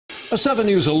A 7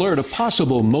 News alert, a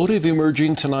possible motive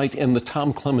emerging tonight in the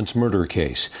Tom Clements murder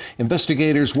case.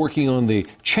 Investigators working on the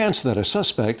chance that a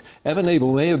suspect, Evan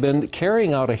Abel, may have been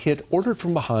carrying out a hit ordered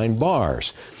from behind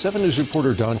bars. 7 News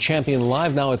reporter Don Champion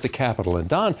live now at the Capitol. And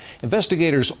Don,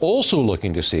 investigators also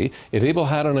looking to see if Abel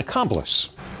had an accomplice.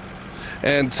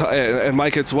 And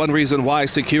Mike, it's one reason why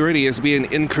security is being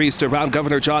increased around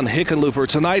Governor John Hickenlooper.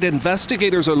 Tonight,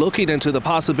 investigators are looking into the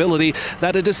possibility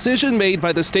that a decision made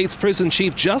by the state's prison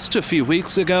chief just a few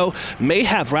weeks ago may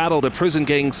have rattled a prison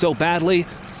gang so badly,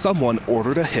 someone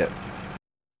ordered a hit.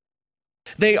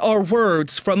 They are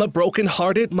words from a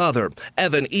broken-hearted mother.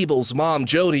 Evan Abel's mom,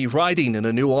 Jody, writing in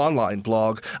a new online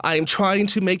blog, "I am trying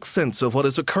to make sense of what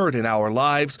has occurred in our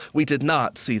lives. We did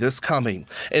not see this coming."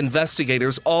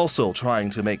 Investigators also trying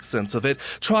to make sense of it,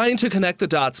 trying to connect the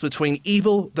dots between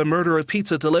Abel, the murder of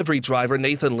pizza delivery driver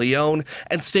Nathan Leone,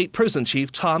 and state prison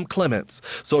chief Tom Clements.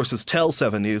 Sources tell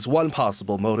 7 News one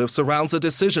possible motive surrounds a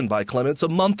decision by Clements a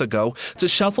month ago to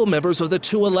shuffle members of the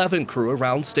 211 crew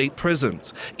around state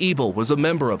prisons. Abel was a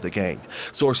member of the gang.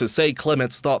 Sources say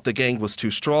Clements thought the gang was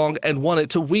too strong and wanted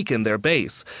to weaken their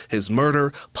base. His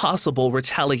murder, possible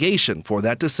retaliation for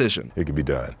that decision. It could be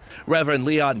done. Reverend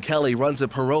Leon Kelly runs a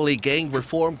parolee gang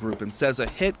reform group and says a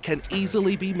hit can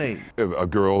easily be made. A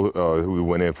girl who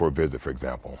went in for a visit, for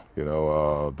example,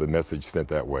 the message sent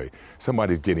that way.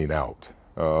 Somebody's getting out.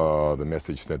 The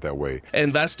message sent that way.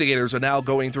 Investigators are now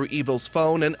going through Abel's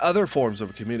phone and other forms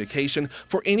of communication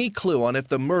for any clue on if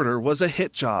the murder was a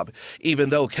hit job. Even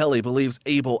though Kelly believes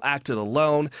Abel acted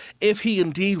alone, if he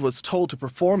indeed was told to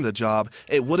perform the job,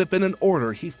 it would have been an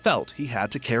order he felt he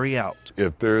had to carry out.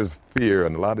 If there's fear,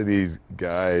 and a lot of these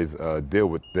guys deal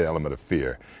with the element of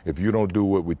fear, if you don't do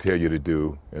what we tell you to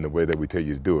do in the way that we tell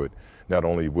you to do it, not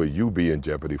only will you be in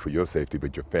jeopardy for your safety,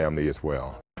 but your family as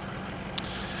well.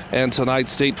 And tonight,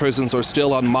 state prisons are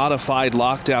still on modified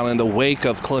lockdown in the wake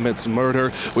of Clements'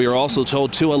 murder. We are also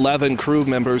told 211 crew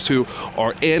members who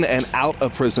are in and out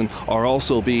of prison are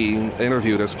also being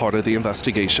interviewed as part of the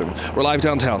investigation. We're live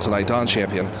downtown tonight. Don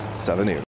Champion, 7 News.